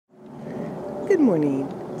Good morning,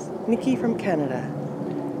 it's Niky from Canada,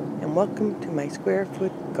 and welcome to my square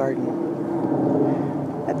foot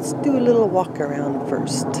garden. Let's do a little walk around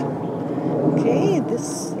first. Okay,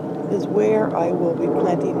 this is where I will be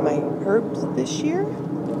planting my herbs this year.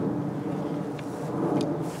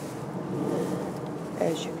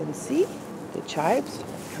 As you can see, the chives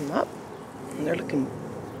come up and they're looking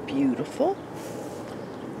beautiful.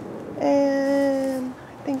 And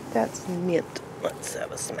I think that's mint. Let's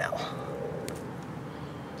have a smell.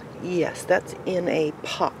 Yes, that's in a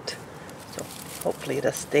pot, so hopefully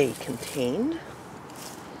it'll stay contained.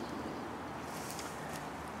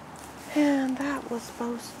 And that was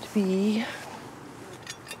supposed to be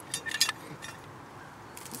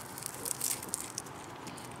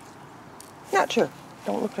not sure.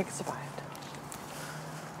 Don't look like it survived.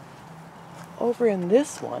 Over in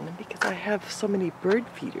this one, because I have so many bird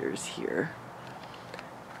feeders here,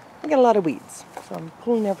 I got a lot of weeds, so I'm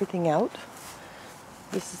pulling everything out.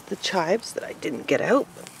 This is the chives that I didn't get out,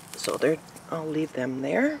 so I'll leave them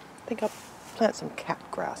there. I think I'll plant some cat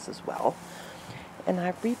grass as well. And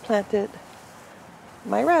I've replanted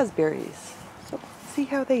my raspberries. So see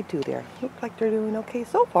how they do there. Look like they're doing okay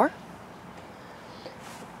so far.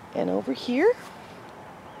 And over here,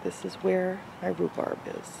 this is where my rhubarb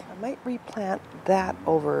is. I might replant that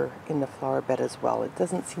over in the flower bed as well. It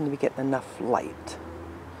doesn't seem to be getting enough light.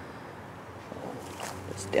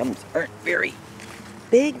 The stems aren't very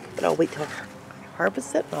big, but I'll wait till I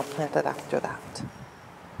harvest it and I'll plant it after that.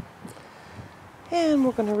 And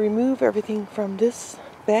we're going to remove everything from this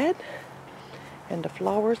bed, and the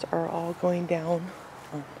flowers are all going down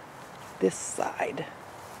on this side.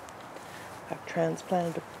 I've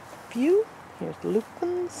transplanted a few. Here's the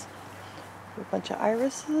lupins, a bunch of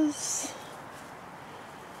irises.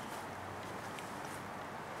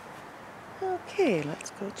 Okay, let's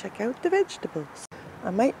go check out the vegetables. I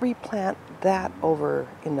might replant that over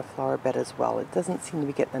in the flower bed as well. It doesn't seem to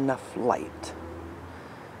be getting enough light.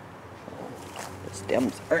 The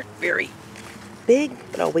stems aren't very big,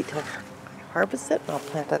 but I'll wait till I harvest it and I'll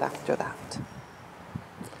plant it after that.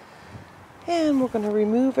 And we're going to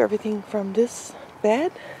remove everything from this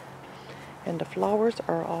bed, and the flowers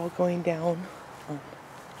are all going down on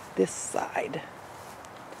this side.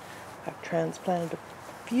 I've transplanted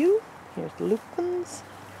a few. Here's the lupins,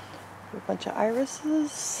 a bunch of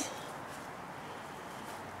irises.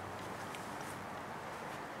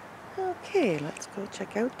 Okay, let's go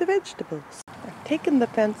check out the vegetables. I've taken the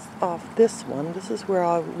fence off this one. This is where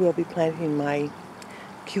I will be planting my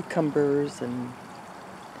cucumbers and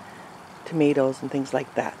tomatoes and things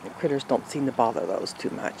like that. The critters don't seem to bother those too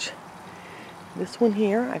much. This one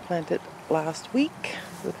here I planted last week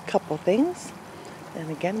with a couple things.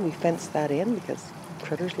 And again, we fenced that in because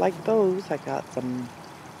critters like those. I got some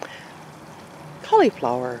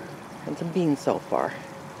cauliflower and some beans so far.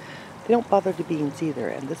 They don't bother the beans either.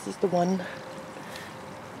 And this is the one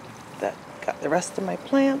that got the rest of my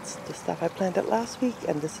plants, the stuff I planted last week,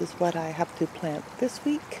 and this is what I have to plant this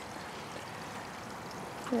week.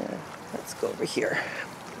 Yeah, let's go over here.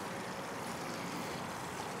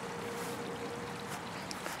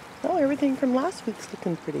 Well, everything from last week's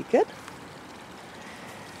looking pretty good.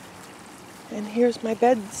 And here's my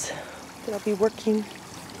beds that I'll be working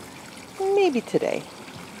maybe today.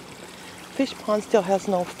 Fish pond still has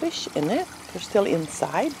no fish in it. They're still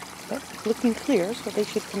inside, but looking clear, so they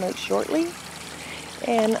should come out shortly.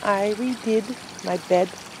 And I redid my bed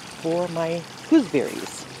for my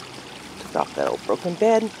gooseberries. Took off that old broken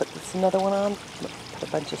bed, put another one on, put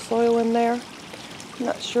a bunch of soil in there. I'm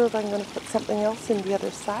not sure if I'm going to put something else in the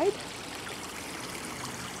other side.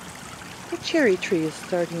 The cherry tree is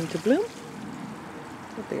starting to bloom.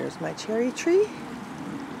 So there's my cherry tree.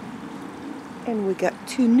 And we got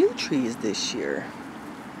 2 new trees this year.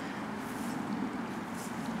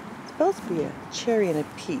 It's supposed to be a cherry and a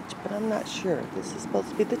peach, but I'm not sure. This is supposed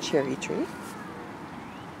to be the cherry tree.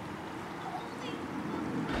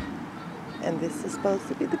 And this is supposed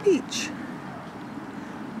to be the peach.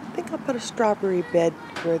 I think I'll put a strawberry bed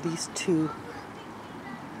where these 2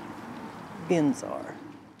 bins are.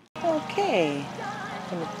 Okay,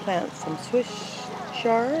 I'm going to plant some Swiss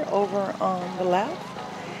chard over on the left,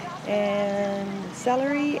 and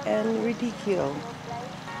celery and radicchio.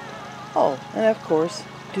 Oh, and of course,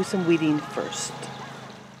 do some weeding first.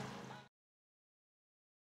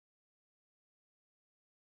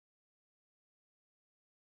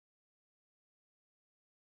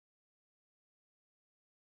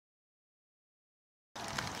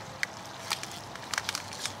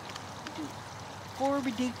 Do 4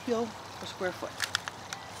 radicchio per square foot.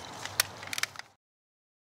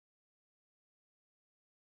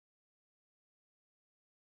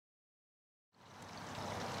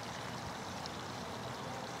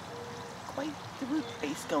 quite the root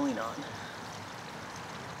base going on.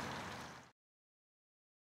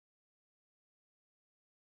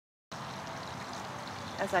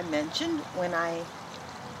 As I mentioned, when I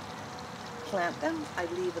plant them, I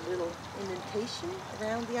leave a little indentation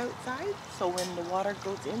around the outside, so when the water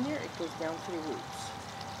goes in there, it goes down to the roots.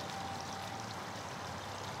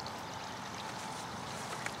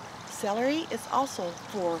 Celery is also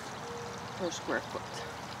 4 per square foot.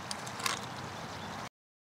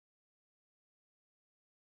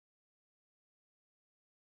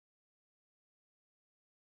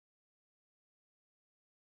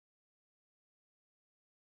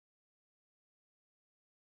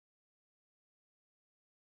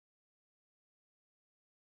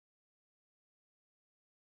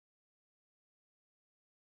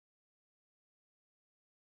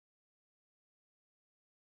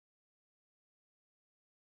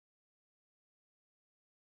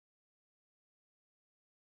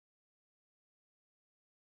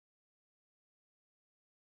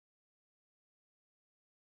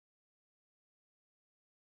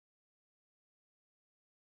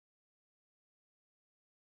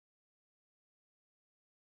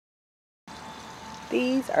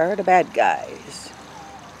 These are the bad guys.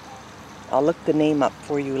 I'll look the name up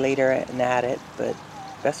for you later and add it, but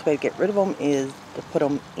best way to get rid of them is to put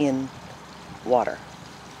them in water.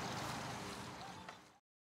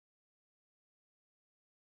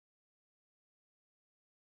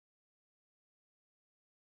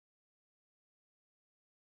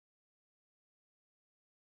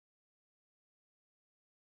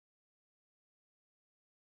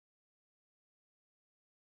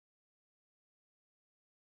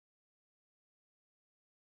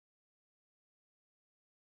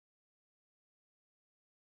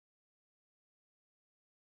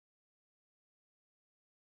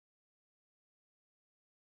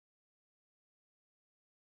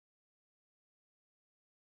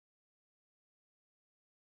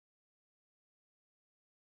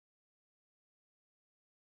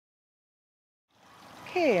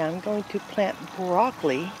 Okay, I'm going to plant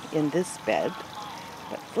broccoli in this bed,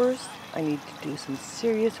 but first I need to do some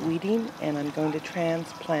serious weeding, and I'm going to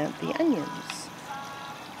transplant the onions.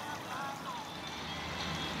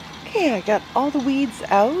 Okay, I got all the weeds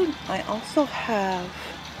out. I also have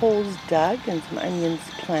holes dug and some onions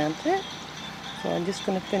planted. So I'm just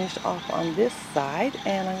going to finish off on this side,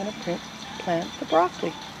 and I'm going to plant the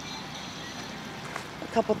broccoli. A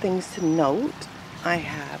couple things to note. I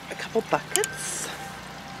have a couple buckets.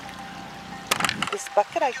 This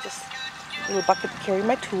bucket, little bucket to carry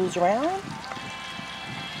my tools around.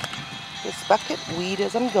 This bucket, weed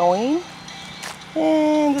as I'm going.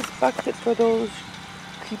 And this bucket for those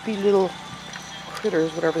creepy little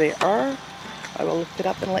critters, whatever they are. I will lift it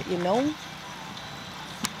up and let you know.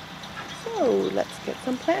 So let's get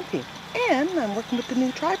some planting. And I'm working with the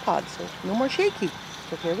new tripod, so no more shaky.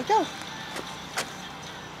 So here we go.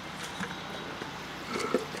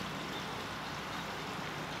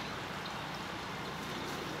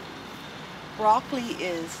 Broccoli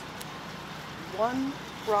is 1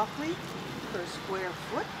 broccoli per square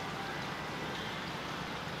foot.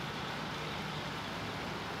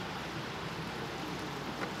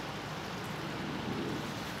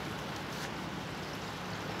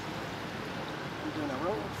 I'm doing a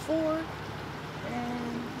row of 4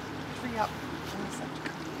 and 3 up in the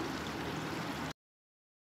center.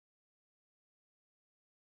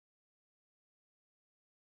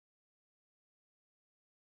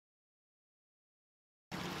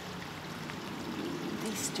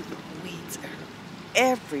 These stupid weeds are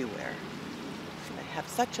everywhere. They have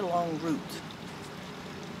such a long root.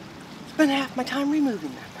 Spend half my time removing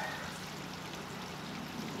them.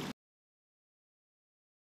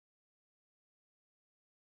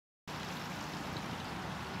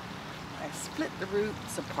 I split the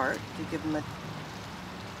roots apart to give them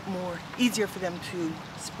easier for them to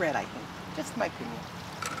spread, I think. Just my opinion.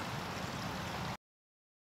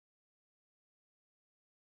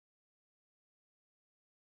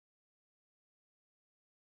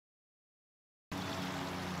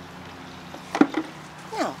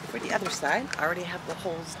 Now, for the other side, I already have the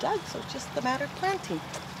holes dug, so it's just a matter of planting.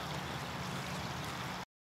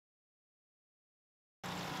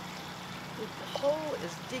 If the hole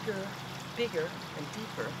is bigger and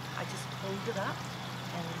deeper, I just hold it up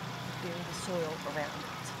and bury the soil around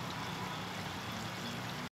it.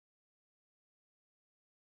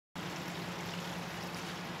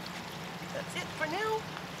 That's it for now.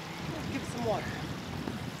 Let's give it some water.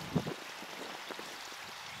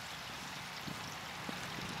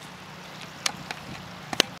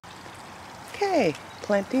 Okay,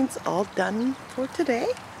 planting's all done for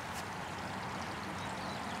today.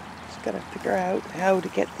 Gotta figure out how to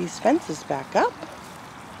get these fences back up.